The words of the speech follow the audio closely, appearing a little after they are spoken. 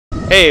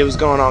Hey, what's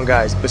going on,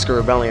 guys? Bizkit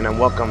Rebellion, and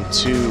welcome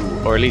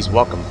to, or at least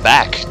welcome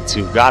back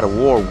to God of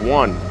War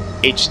 1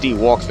 HD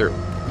walkthrough.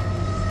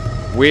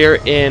 We're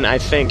in, I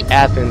think,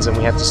 Athens, and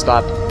we have to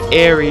stop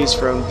Ares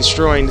from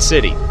destroying the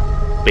city,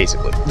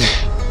 basically.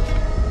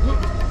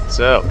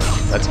 So,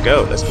 let's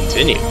go. Let's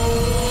continue.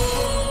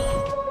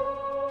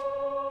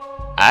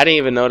 I didn't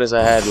even notice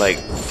I had, like,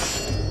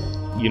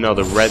 you know,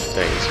 the red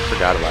things.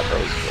 Forgot about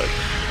those, but,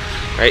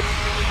 right?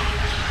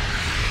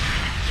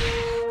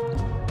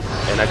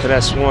 And I could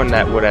have sworn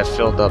that would have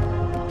filled up,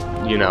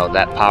 you know,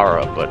 that power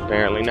up, but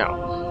apparently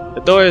no. The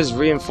door is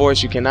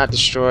reinforced. You cannot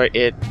destroy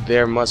it.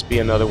 There must be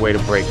another way to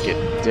break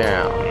it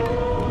down.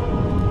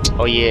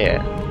 Oh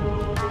yeah.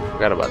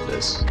 Forgot about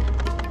this.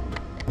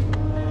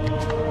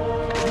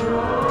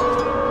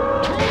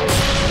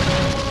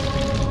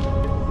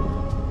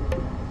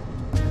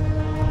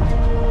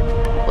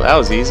 Well, that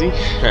was easy.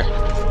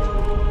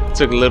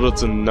 Took little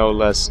to no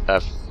less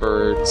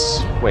effort.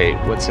 Wait,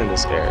 what's in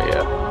this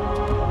area?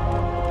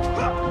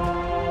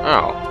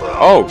 Oh.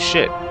 Oh,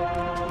 shit.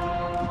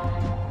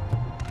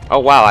 Oh,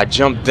 wow, I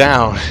jumped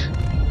down.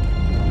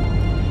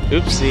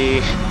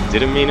 Oopsie.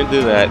 Didn't mean to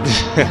do that.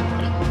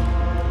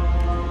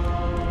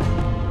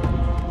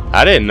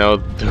 I didn't know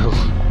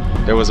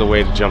there was a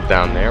way to jump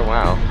down there.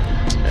 Wow.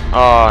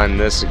 Oh, and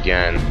this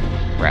again.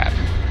 Crap.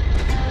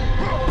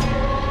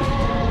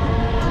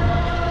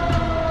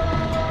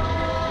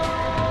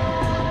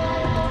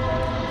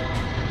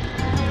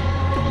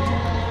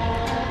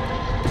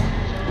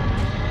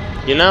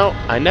 You know,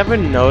 I never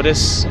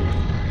noticed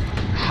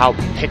how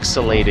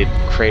pixelated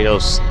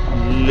Kratos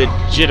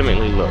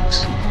legitimately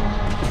looks.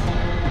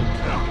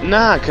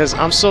 Nah, because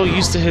I'm so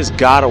used to his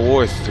God of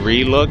War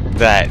 3 look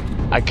that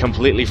I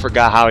completely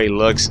forgot how he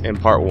looks in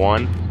part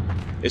 1.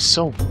 It's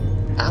so,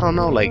 I don't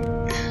know, like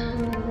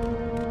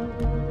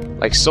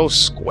so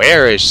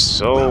squarish,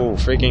 so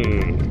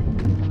freaking,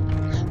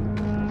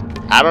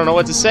 I don't know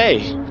what to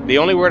say. The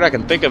only word I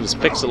can think of is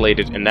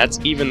pixelated, and that's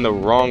even the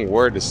wrong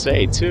word to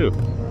say, too.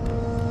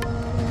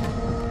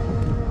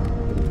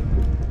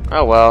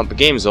 Oh well, the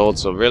game's old,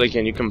 so really,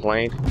 can you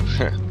complain?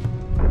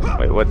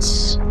 Wait,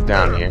 what's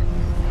down here?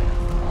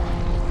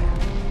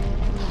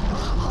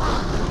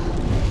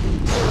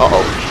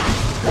 Uh-oh.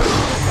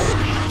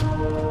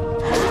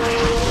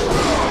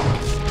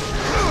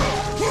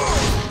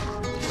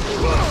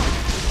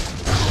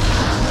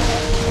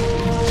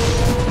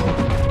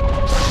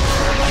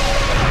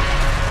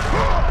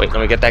 Wait, let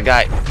me get that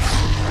guy.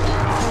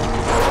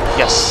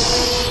 Yes!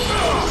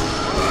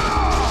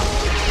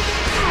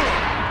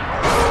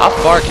 How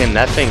far can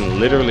that thing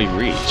literally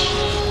reach?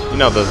 You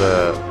know,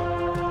 the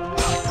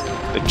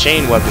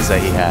chain weapons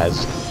that he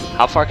has.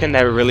 How far can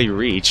that really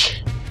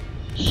reach?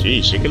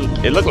 Sheesh,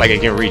 it looked like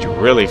it can reach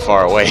really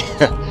far away.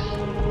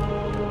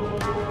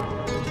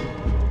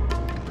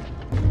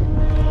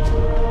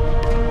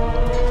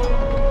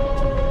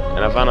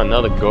 And I found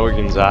another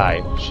Gorgon's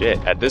Eye. Shit,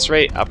 at this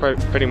rate, I'm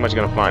pretty much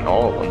gonna find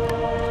all of them.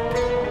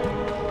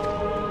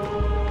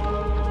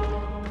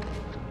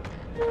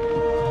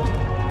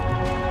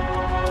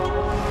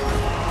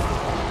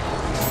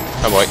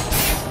 Oh boy.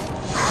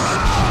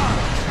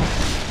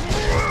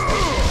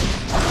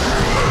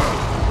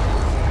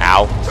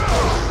 Ow.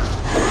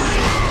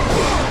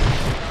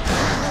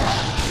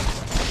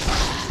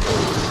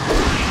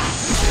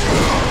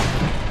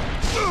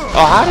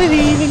 Oh, how did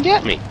he even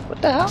get me?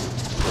 What the hell?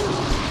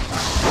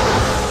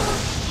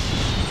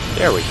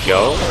 There we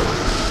go.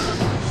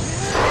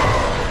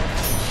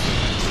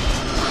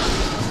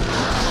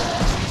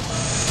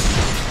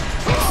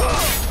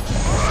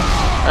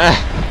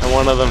 And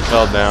one of them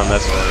fell down,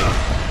 that's funny.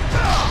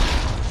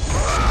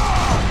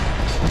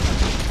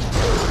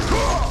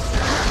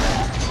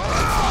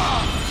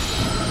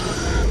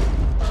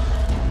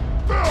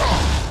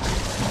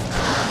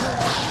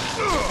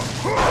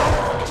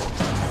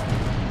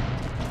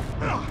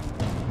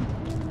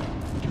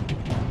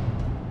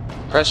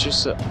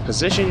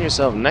 Position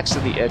yourself next to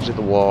the edge of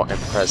the wall and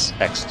press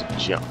X to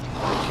jump.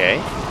 Okay.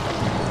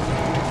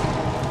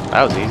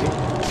 That was easy.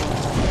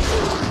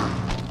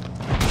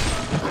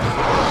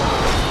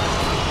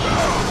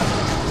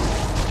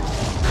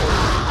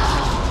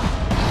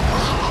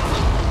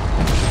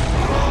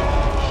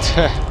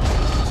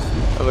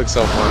 That looks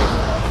so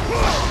funny.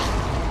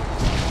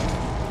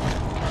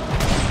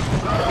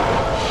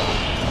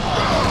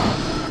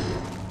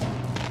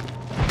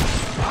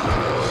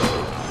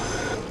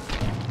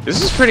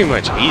 This is pretty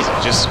much easy.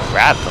 Just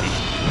grab them.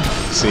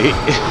 See?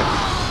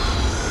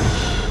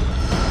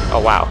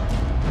 Oh wow.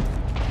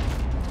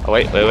 Oh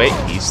wait.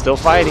 He's still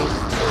fighting.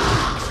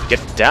 Get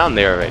down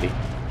there already.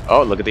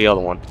 Oh, look at the other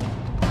one.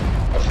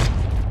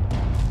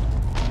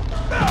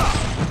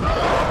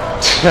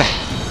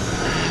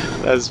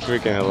 That's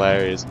freaking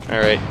hilarious.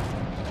 Alright.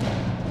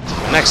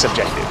 Next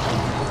objective.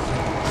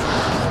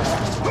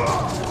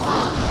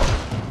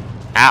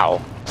 Ow.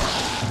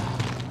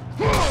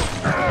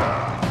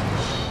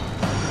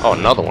 Oh,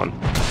 another one.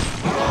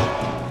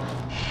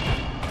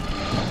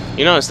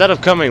 You know, instead of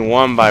coming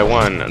one by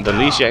one, the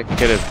least I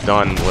could have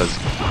done was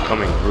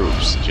come in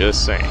groups.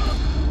 Just saying.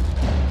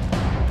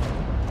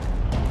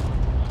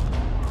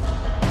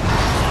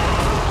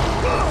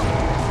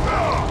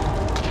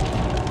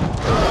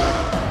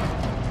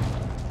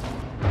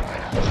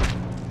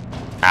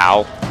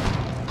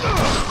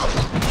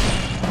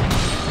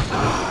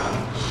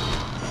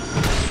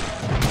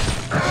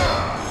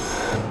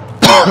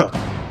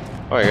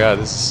 Oh my god,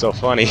 this is so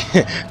funny.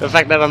 The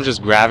fact that I'm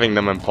just grabbing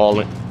them and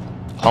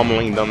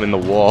pummeling them in the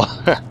wall.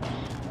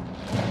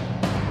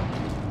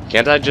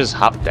 Can't I just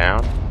hop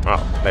down? Oh,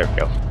 there we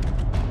go.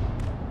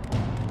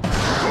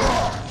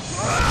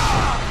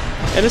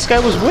 And this guy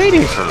was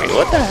waiting for me.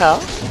 What the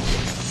hell?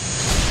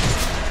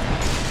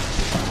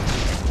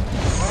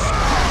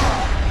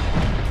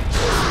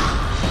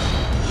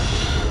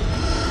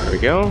 There we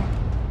go.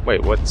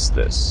 Wait, what's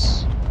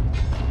this?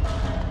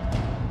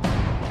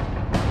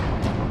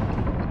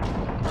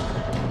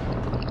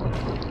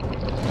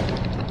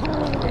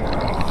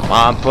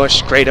 Come on,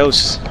 push,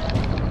 Kratos.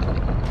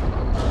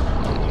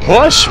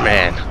 Push,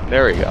 man.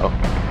 There we go.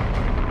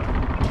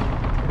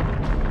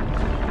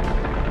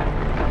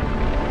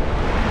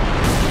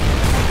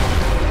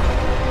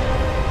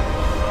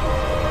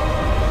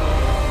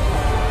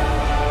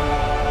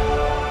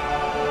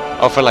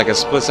 Oh, for like a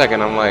split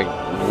second, I'm like,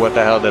 what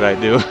the hell did I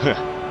do?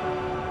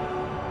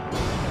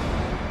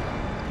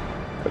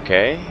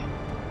 Okay.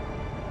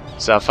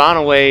 So I found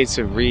a way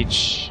to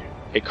reach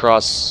a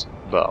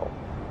crossbow.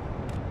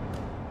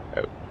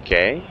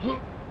 Okay.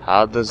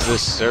 How does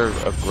this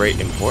serve of great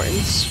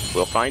importance?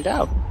 We'll find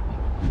out.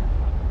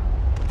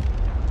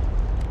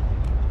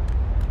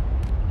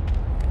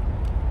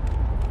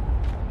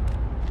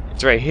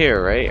 It's right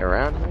here, right?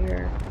 Around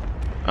here?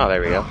 Oh,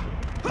 there we go.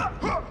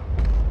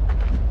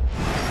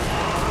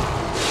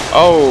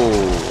 Oh!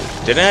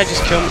 Didn't I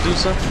just kill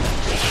Medusa?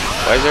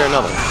 Why is there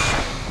another one?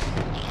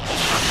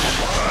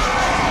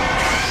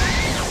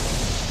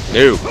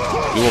 No!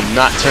 You will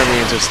not turn me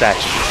into a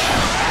statue.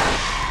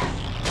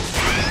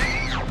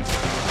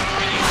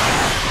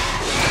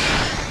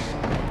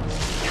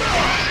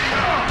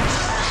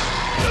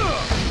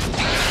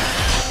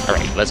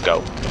 Alright, let's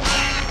go.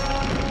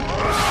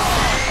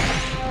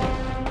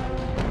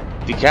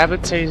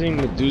 Decapitating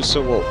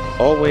Medusa will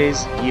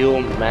always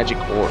yield magic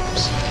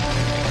orbs.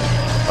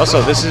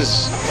 Also, this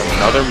is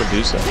another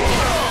Medusa.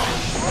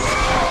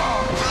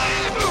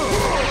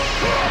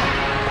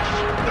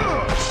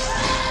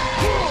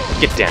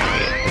 Get down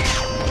here.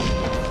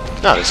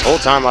 No, this whole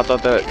time I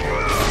thought that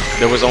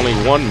there was only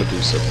one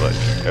Medusa, but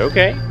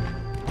okay.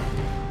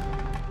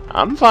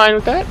 I'm fine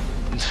with that.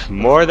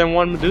 More than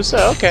one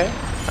Medusa? Okay.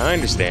 I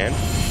understand.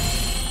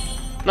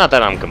 Not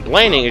that I'm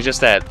complaining, it's just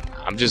that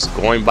I'm just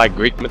going by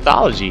Greek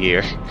mythology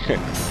here.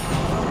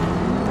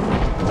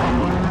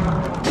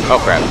 Oh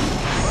crap.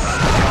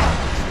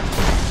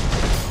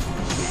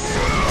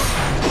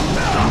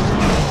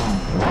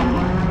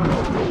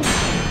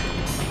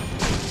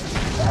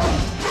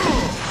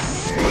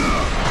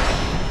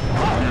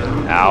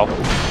 Ow.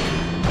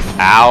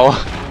 Ow.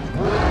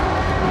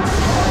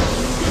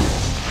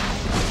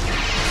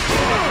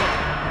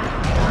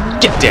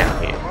 Get down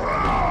here.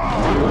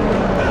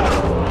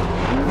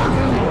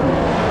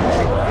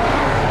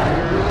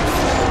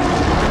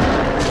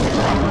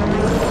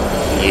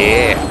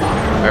 Yeah.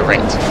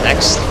 Alright,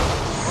 next.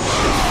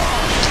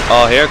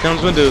 Oh, here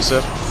comes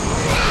Medusa.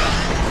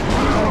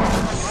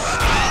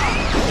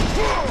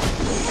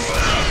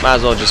 Might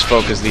as well just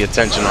focus the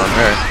attention on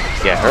her.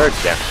 Get her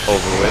death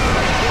over with.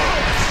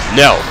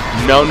 No.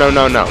 No, no,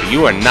 no, no.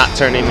 You are not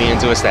turning me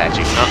into a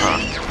statue.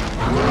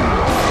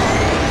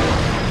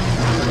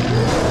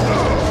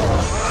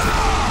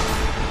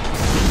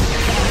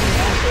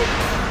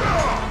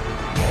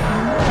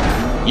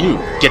 You,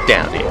 get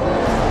down here.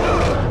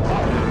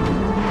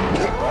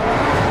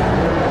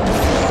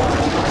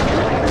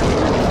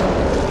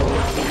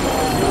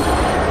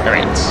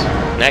 Alright,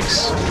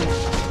 next.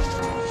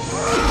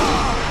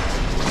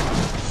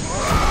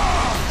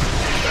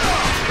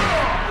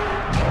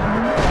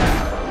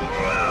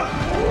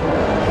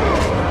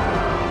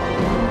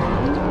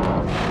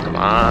 Come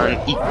on,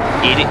 eat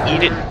it,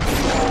 eat it.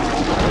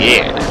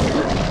 Yeah.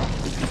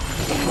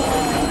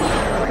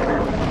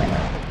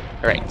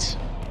 Alright.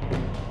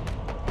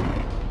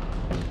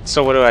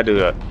 So what do I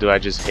do? Do I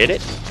just hit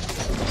it?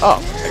 Oh,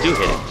 I do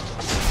hit it.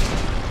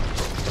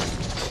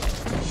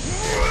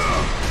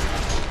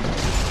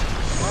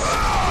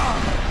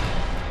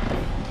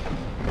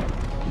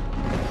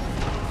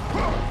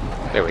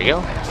 There we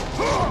go.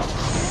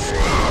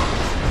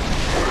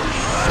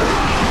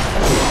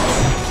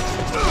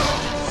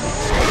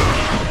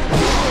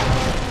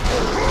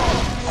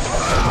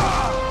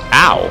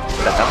 Ow!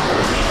 What the hell?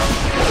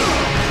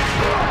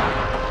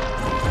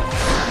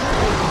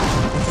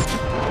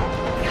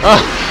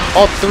 Ah!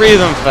 All three of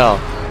them fell.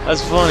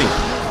 That's funny.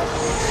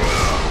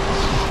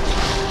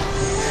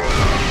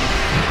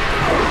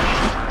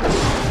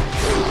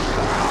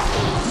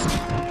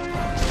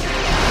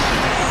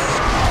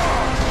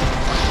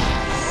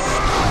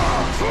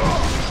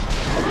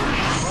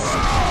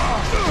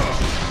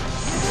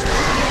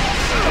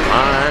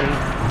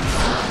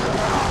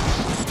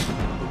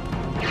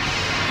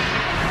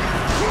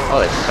 Oh,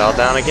 they fell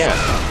down again.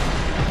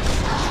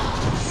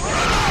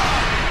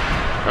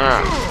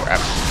 Ah,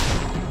 crap.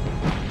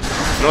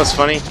 You know what's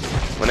funny?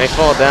 When they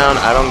fall down,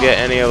 I don't get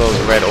any of those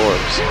red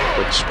orbs,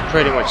 which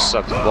pretty much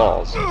sucks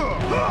balls.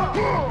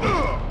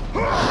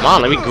 Come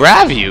on, let me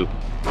grab you!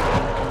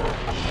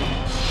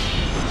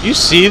 You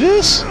see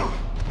this?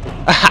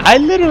 I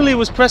literally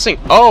was pressing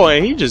O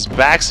and he just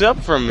backs up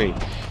from me.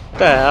 What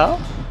the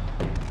hell?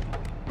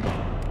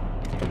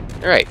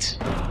 Alright.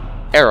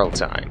 Arrow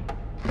time.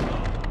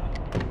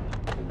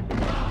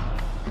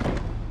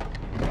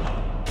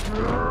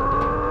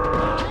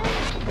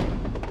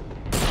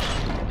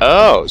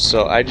 Oh,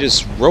 so I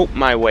just rope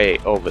my way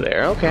over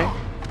there. Okay.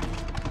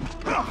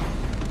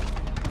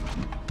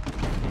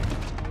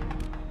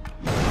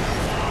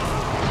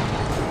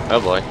 Oh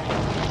boy.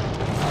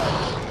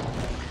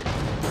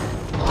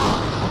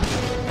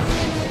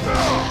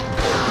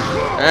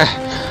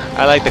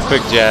 I like the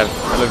quick jab.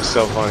 That looks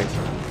so funny.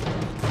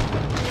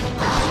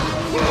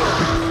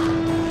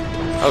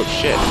 Oh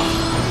shit.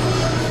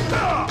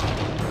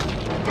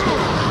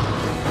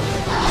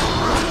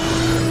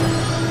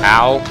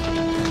 Ow.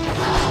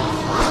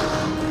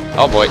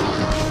 Oh boy.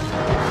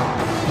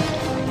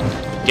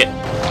 Get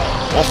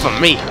off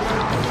of me.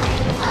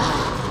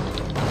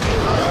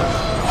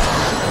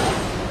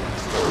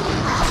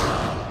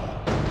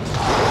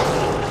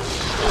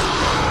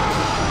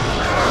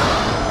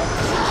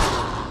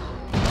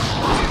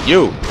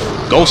 You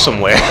go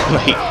somewhere.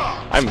 Like,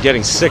 I'm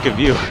getting sick of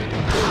you.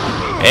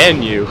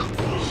 And you.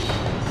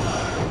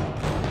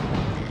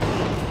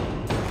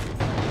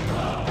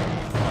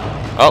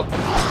 Oh.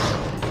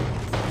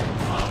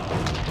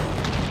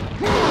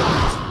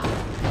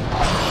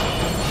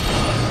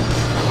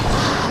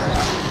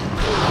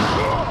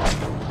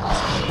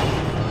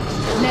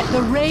 Let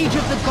the rage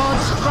of the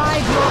gods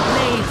drive your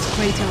blades,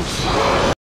 Kratos.